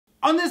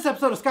On this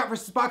episode of Scott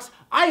vs. Box,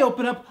 I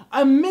open up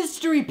a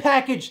mystery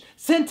package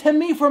sent to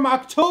me from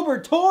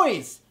October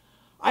Toys.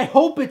 I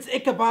hope it's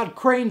Ichabod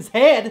Crane's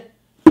head.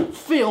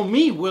 Feel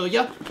me, will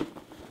ya?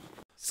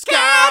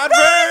 Scott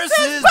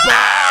vs.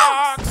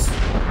 Box!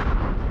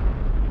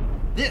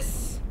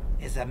 This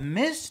is a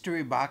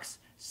mystery box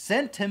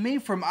sent to me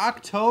from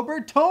October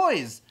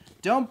Toys.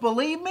 Don't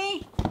believe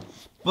me?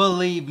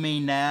 Believe me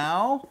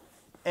now.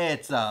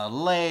 It's a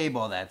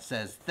label that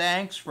says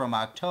thanks from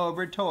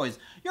October Toys.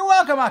 You're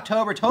welcome,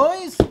 October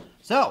Toys.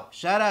 So,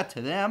 shout out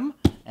to them.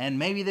 And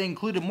maybe they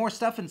included more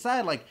stuff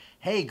inside, like,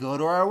 hey, go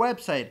to our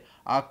website,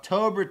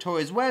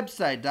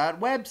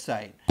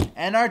 octobertoyswebsite.website.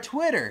 And our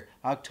Twitter,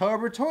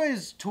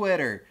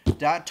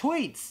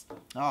 octobertoystwitter.tweets.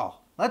 Oh,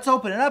 let's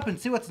open it up and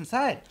see what's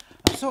inside.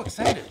 I'm so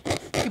excited.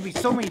 It could be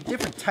so many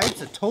different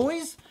types of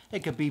toys.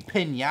 It could be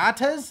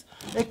piñatas.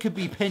 It could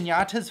be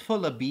piñatas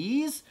full of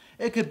bees.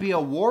 It could be a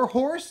war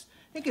horse.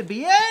 It could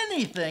be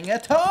anything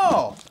at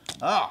all.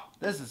 Oh,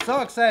 this is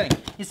so exciting.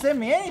 You send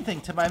me anything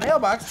to my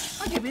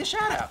mailbox, I'll give you a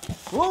shout out.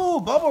 Ooh,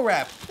 bubble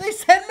wrap. They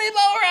send me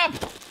bubble wrap.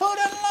 Who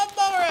doesn't love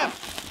bubble wrap?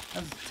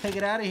 Let's take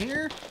it out of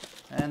here.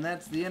 And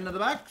that's the end of the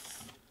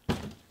box.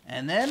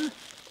 And then,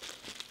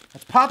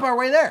 let's pop our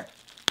way there.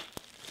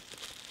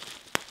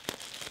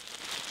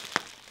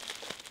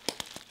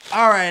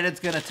 All right, it's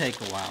gonna take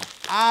a while.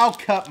 I'll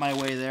cut my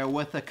way there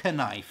with a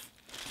knife.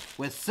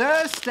 With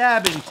Sir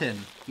Stabbington.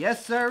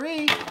 Yes,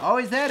 sirree.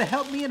 Always there to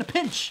help me in a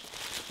pinch.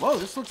 Whoa,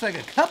 this looks like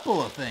a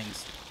couple of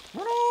things.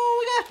 What all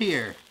we got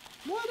here?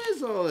 What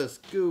is all this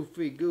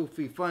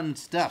goofy fun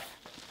stuff?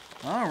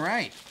 All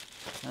right.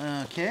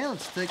 Okay,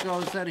 let's take all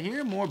this out of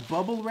here. More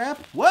bubble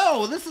wrap.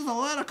 Whoa, this is a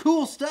lot of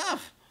cool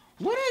stuff.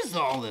 What is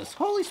all this?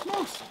 Holy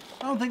smokes.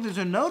 I don't think there's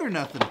a note or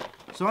nothing.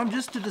 So I'm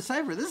just to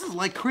decipher. This is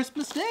like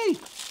Christmas Day.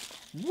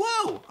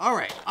 Whoa! All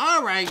right.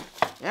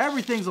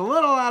 Everything's a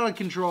little out of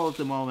control at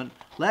the moment.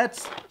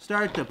 Let's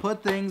start to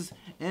put things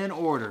in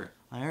order.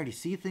 I already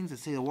see things that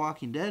say The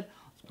Walking Dead.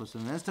 Let's put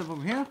some of that stuff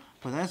over here,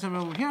 put that stuff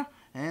over here,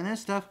 and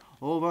this stuff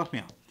over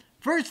here.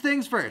 First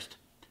things first.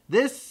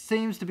 This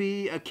seems to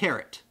be a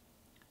carrot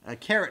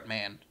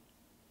man.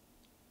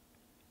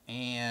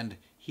 And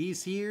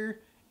he's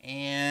here,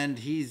 and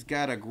he's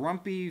got a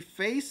grumpy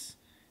face.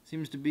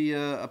 Seems to be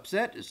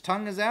upset. His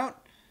tongue is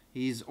out.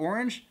 He's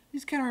orange.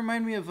 These kind of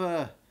remind me of,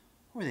 what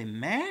were they,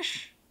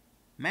 Mask?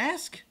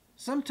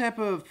 Some type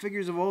of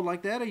figures of old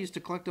like that. I used to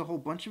collect a whole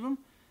bunch of them.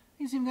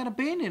 He's even got a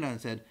band-aid on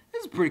his head.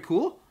 This is pretty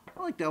cool.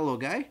 I like that little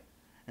guy.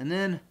 And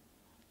then,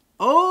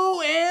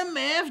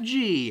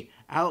 OMFG,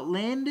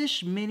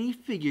 Outlandish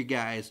Minifigure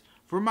Guys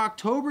from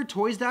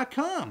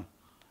OctoberToys.com.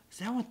 Is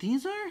that what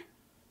these are?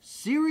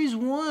 Series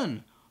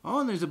 1. Oh,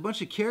 and there's a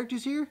bunch of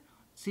characters here.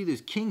 Let's see, there's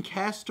King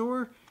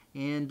Castor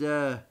and,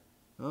 oh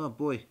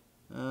boy.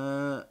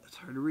 It's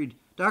hard to read.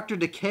 Dr.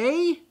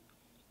 Decay?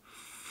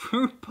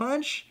 Fruit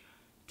Punch?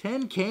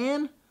 Tin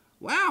Can?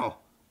 Wow,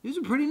 these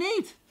are pretty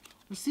neat.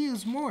 Let's see,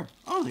 there's more.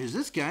 Oh, there's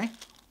this guy.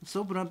 Let's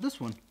open up this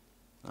one.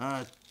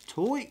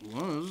 Toy.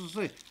 Well,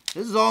 this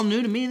is all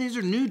new to me. These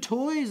are new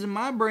toys in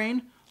my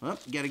brain. Oh,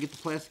 gotta get the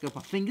plastic off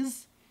my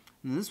fingers.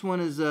 And this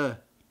one is a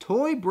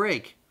Toy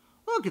Break.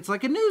 Look, it's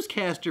like a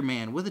newscaster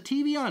man with a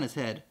TV on his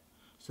head.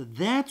 So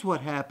that's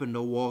what happened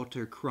to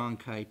Walter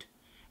Cronkite.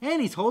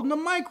 And he's holding a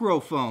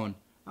microphone.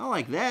 I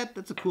like that.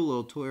 That's a cool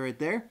little toy right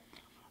there.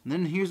 And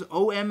then here's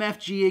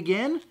OMFG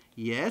again.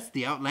 Yes,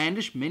 the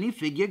Outlandish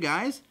Minifigure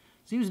Guys.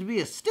 Seems to be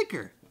a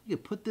sticker. You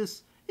could put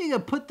this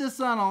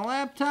on a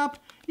laptop.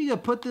 You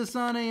could put this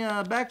on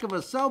a back of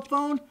a cell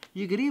phone.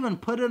 You could even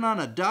put it on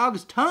a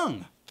dog's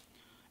tongue.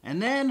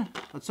 And then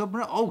let's open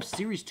up. Oh,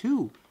 Series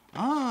 2.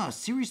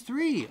 Series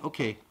 3.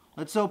 Okay,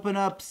 let's open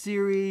up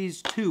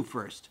Series 2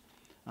 first.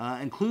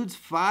 Includes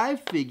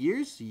 5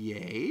 figures.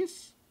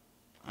 Yes.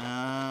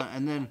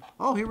 And then,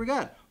 oh, here we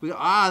got,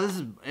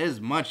 this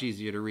is much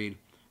easier to read.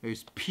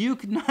 There's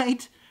Puke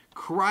Knight,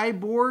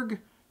 Cryborg,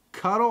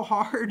 Cuddle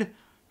Hard,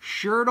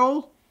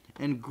 Shirtle,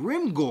 and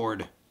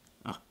Grimgord.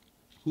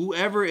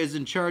 Whoever is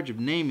in charge of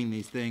naming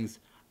these things,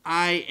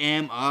 I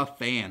am a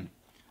fan.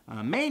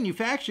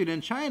 Manufactured in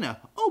China.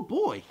 Oh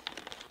boy.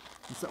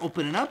 Let's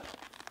open it up.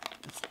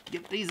 Let's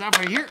get these off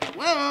right here.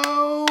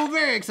 Whoa,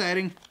 very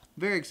exciting.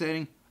 Very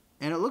exciting.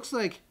 And it looks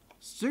like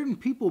certain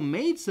people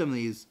made some of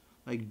these.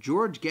 Like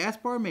George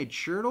Gaspar made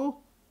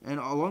Shirtle, and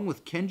along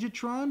with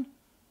Kenjitron,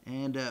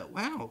 and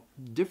wow,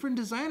 different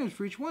designers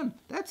for each one.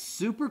 That's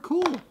super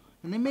cool,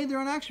 and they made their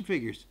own action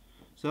figures.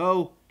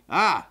 So,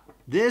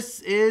 this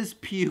is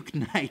Puke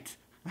Knight.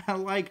 I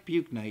like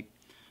Puke Knight.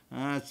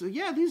 So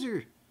yeah, these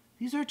are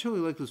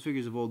totally like those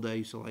figures of old that I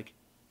used to like.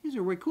 These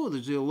are way cool. They're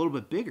just a little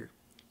bit bigger.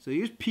 So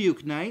here's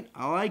Puke Knight.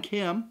 I like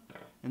him.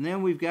 And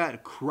then we've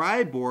got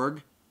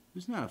Cryborg.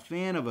 Who's not a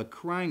fan of a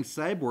crying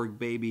cyborg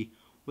baby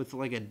with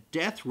like a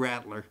death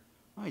rattler?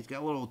 Oh, he's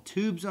got little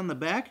tubes on the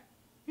back.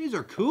 These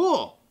are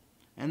cool.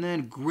 And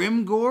then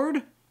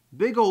Grimgord,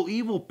 big old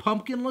evil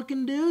pumpkin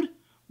looking dude,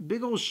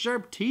 big old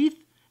sharp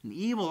teeth and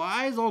evil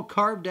eyes all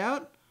carved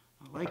out.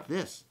 I like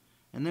this.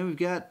 And then we've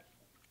got,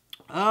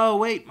 oh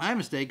wait, my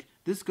mistake.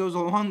 This goes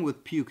along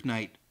with Puke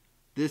Knight.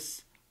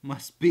 This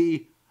must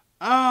be...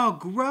 Oh,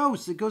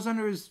 gross. It goes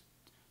under his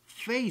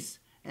face.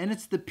 And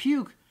it's the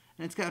puke.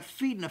 And it's got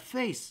feet and a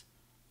face.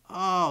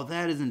 Oh,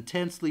 that is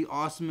intensely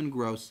awesome and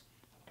gross.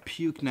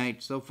 Puke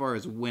Night so far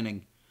is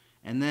winning.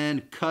 And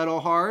then Cuddle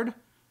Hard.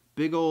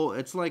 Big old...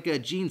 It's like a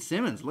Gene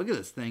Simmons. Look at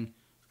this thing.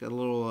 It's got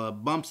little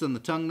bumps on the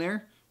tongue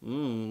there. Ooh, a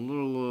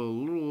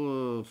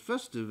little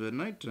festive at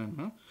nighttime,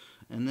 huh?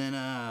 And then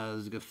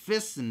there's got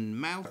fists and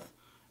mouth.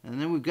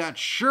 And then we've got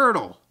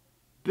Shirtle.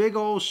 Big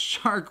old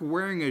shark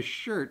wearing a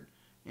shirt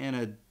and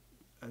a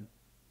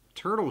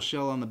turtle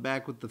shell on the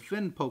back with the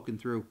fin poking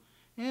through.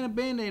 And a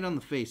Band-Aid on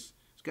the face.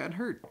 It's got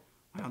hurt.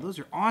 Wow, those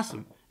are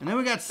awesome. And then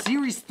we got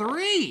Series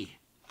 3.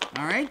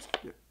 All right.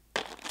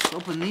 Let's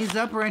open these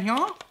up right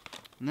here.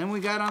 And then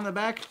we got on the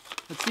back,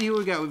 let's see who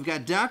we got. We've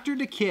got Dr.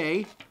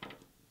 Decay,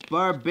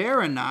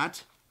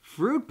 Barbaranaut,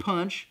 Fruit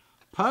Punch,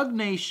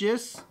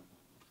 Pugnacious,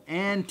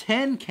 and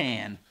Tin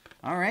Can.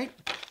 All right.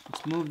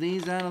 Let's move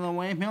these out of the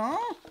way here.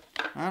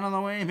 Out of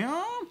the way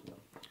here.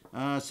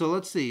 So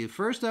let's see.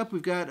 First up,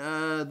 we've got,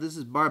 this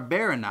is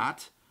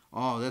Barbaranaut.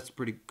 Oh, that's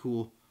pretty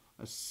cool.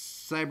 A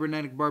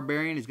cybernetic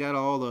barbarian. He's got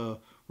all the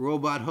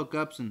robot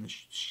hookups and the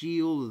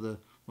shield with the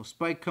little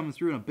spike coming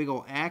through and a big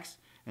old axe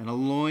and a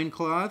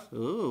loincloth.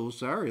 Oh,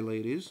 sorry,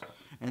 ladies.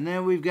 And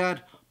then we've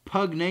got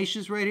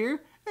Pugnacious right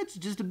here. It's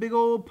just a big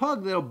old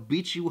pug that'll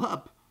beat you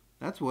up.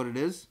 That's what it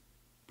is.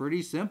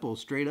 Pretty simple.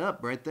 Straight up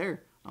right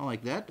there. I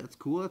like that. That's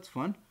cool. That's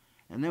fun.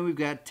 And then we've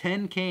got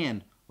Tin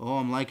Can. Oh,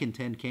 I'm liking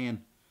Tin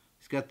Can.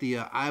 He's got the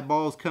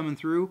eyeballs coming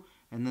through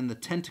and then the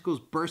tentacles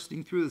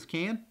bursting through this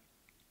can.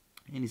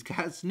 And he's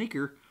got a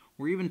sneaker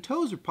where even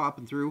toes are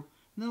popping through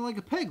and then like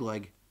a peg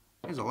leg.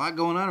 There's a lot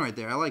going on right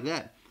there. I like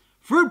that.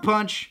 Fruit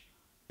Punch.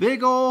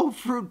 Big old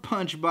Fruit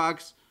Punch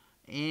box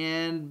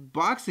and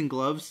boxing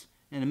gloves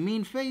and a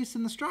mean face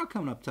and the straw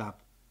coming up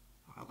top.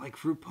 I like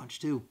Fruit Punch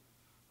too.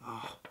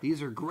 Oh,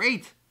 these are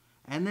great.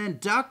 And then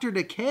Dr.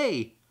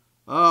 Decay.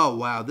 Oh,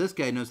 wow. This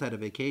guy knows how to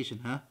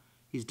vacation, huh?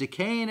 He's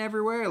decaying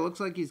everywhere. It looks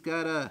like he's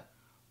got I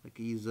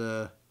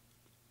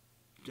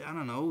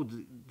don't know,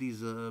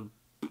 these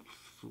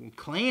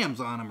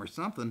clams on him or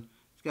something.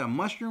 He's got a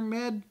mushroom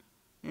head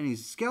and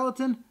he's a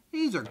skeleton.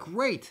 These are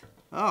great.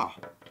 Oh,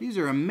 these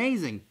are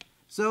amazing.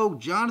 So,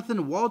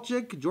 Jonathan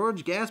Walczyk,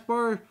 George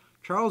Gaspar,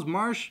 Charles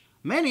Marsh,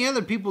 many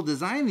other people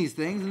designed these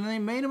things and they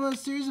made them a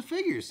series of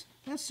figures.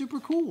 That's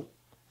super cool.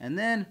 And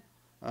then,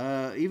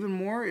 even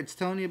more, it's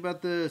telling you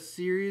about the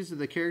series that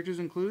the characters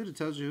include. It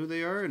tells you who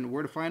they are and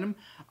where to find them.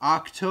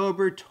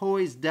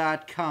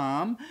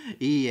 OctoberToys.com.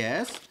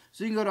 Yes.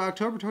 So you can go to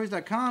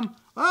OctoberToys.com.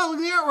 Oh, look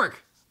at the artwork.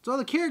 It's all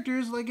the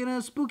characters like in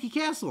a spooky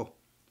castle.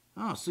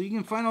 Oh, so you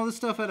can find all this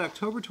stuff at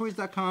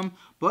OctoberToys.com.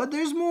 But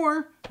there's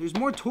more. There's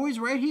more toys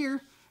right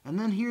here. And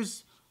then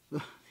he's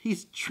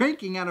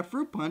drinking out of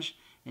Fruit Punch,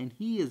 and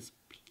he is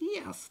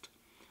pissed.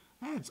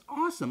 That's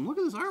awesome. Look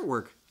at this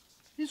artwork.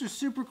 These are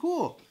super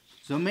cool.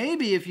 So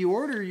maybe if you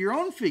order your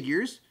own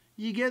figures,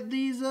 you get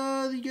these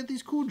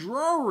cool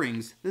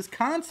drawings, this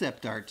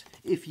concept art,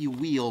 if you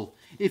will,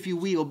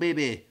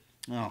 baby.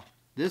 Oh,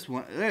 this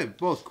one, they're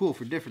both cool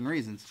for different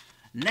reasons.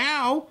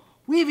 Now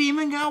we've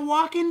even got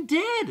Walking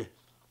Dead.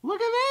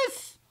 Look at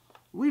this.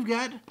 We've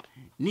got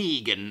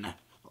Negan.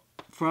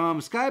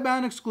 From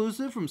Skybound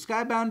exclusive, from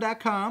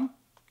Skybound.com.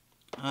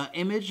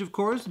 Image, of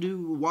course,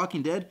 do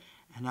Walking Dead.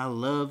 And I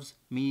loves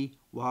me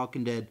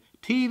Walking Dead.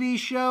 TV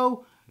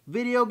show,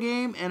 video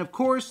game, and of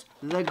course,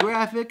 the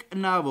graphic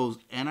novels.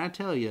 And I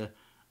tell you,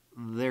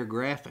 they're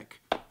graphic.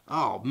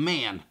 Oh,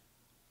 man.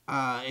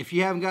 If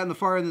you haven't gotten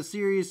far in the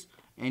series,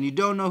 and you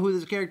don't know who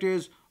this character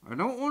is, I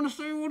don't want to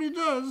say what he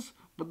does,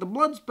 but the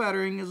blood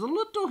spattering is a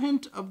little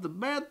hint of the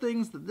bad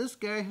things that this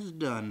guy has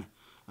done.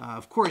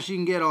 Of course, you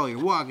can get all your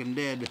Walking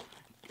Dead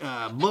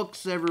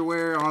books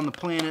everywhere on the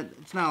planet.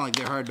 It's not like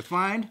they're hard to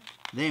find.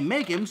 They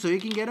make them so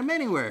you can get them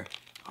anywhere.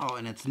 Oh,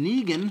 and it's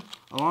Negan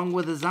along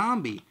with a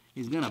zombie.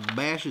 He's going to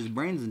bash his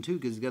brains in two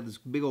because he's got this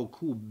big old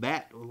cool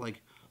bat with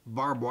like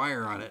barbed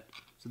wire on it.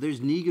 So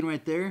there's Negan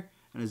right there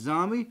and a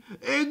zombie.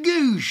 And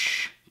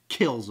goosh!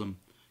 Kills him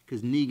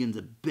because Negan's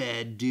a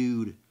bad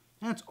dude.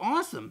 That's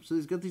awesome. So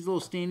he's got these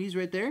little standees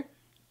right there.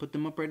 Put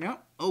them up right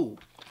now. Oh,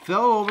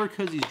 fell over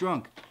because he's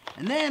drunk.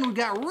 And then we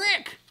got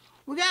Rick.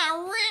 We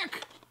got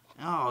Rick.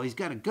 Oh, he's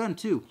got a gun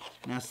too.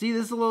 Now see,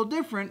 this is a little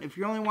different. If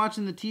you're only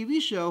watching the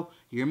TV show,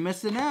 you're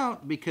missing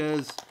out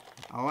because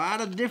a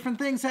lot of different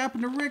things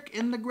happen to Rick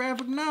in the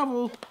graphic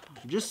novel.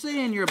 Just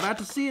saying, you're about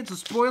to see it, so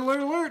spoiler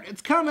alert,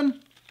 it's coming.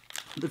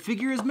 The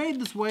figure is made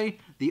this way.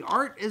 The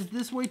art is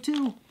this way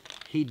too.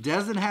 He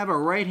doesn't have a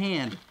right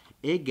hand.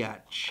 It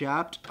got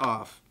chopped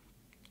off.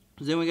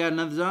 Then we got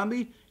another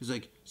zombie. He's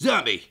like,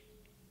 zombie,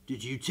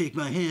 did you take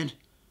my hand?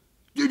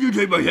 Did you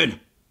take my hand?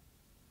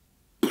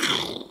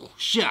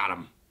 Shot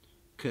him.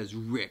 Because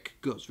Rick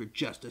goes for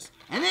justice.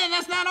 And then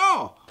that's not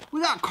all.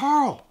 We got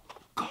Carl.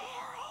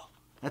 Carl.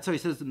 That's how he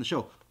says it in the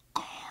show.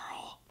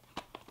 Carl.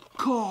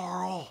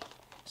 Carl.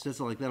 He says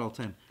it like that all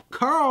the time.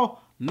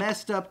 Carl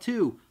messed up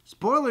too.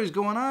 Spoilers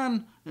going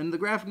on in the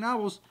graphic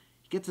novels.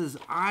 He gets his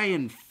eye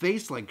and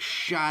face like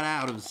shot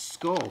out of his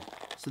skull.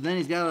 So then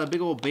he's got a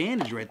big old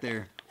bandage right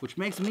there, which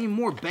makes him even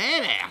more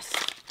badass.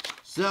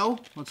 So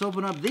let's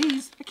open up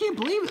these. I can't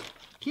believe it.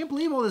 Can't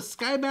believe all this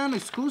Skybound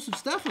exclusive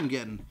stuff I'm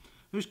getting.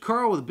 There's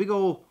Carl with a big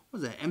old, what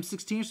is that,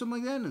 M16 or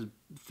something like that? And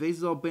his face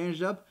is all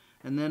bandaged up.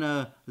 And then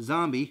a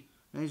zombie.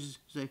 And he's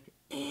just like,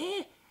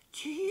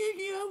 do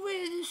you know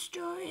where the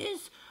store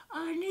is?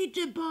 I need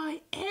to buy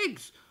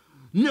eggs.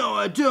 No,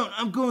 I don't.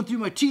 I'm going through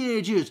my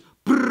teenage years.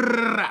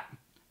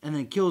 And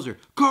then kills her.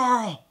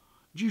 Carl,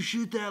 did you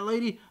shoot that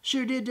lady?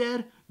 Sure did,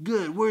 Dad.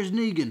 Good. Where's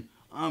Negan?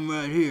 I'm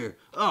right here.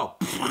 Oh.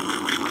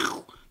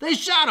 They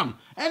shot him.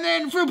 And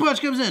then Fruit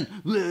Punch comes in.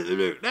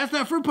 That's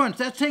not Fruit Punch.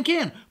 That's Tin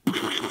Can.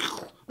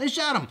 They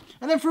shot him.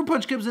 And then Fruit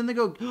Punch comes in. They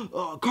go,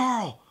 oh,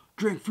 Carl,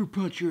 drink Fruit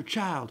Punch. You're a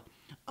child.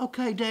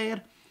 Okay,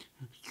 Dad.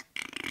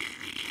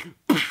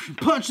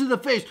 Punch to the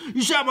face.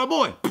 You shot my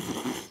boy.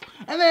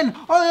 And then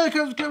all the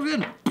other comes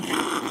in.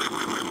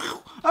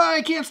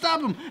 I can't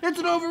stop him. It's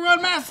an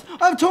overrun mess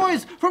of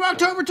toys from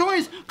October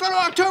Toys. Go to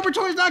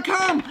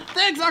OctoberToys.com.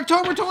 Thanks,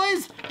 October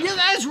Toys. You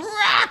guys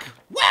rock.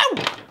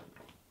 Woo!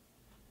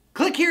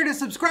 Click here to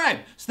subscribe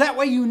so that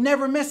way you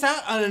never miss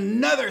out on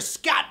another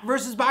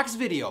ScottVsBox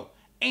video.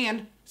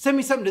 And send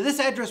me something to this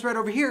address right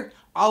over here.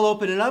 I'll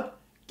open it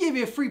up, give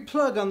you a free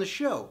plug on the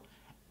show.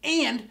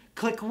 And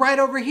click right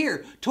over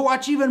here to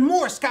watch even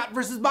more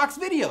ScottVsBox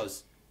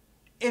videos.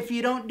 If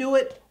you don't do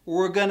it,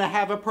 we're gonna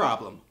have a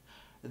problem.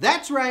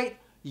 That's right,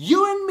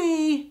 you and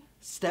me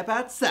step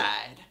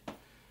outside.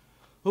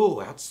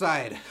 Oh,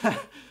 outside. I'm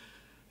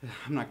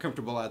not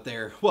comfortable out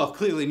there. Well,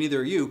 clearly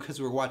neither are you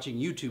because we're watching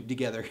YouTube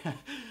together.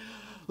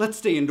 Let's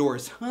stay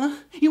indoors, huh?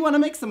 You wanna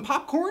make some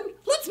popcorn?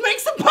 Let's make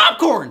some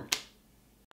popcorn!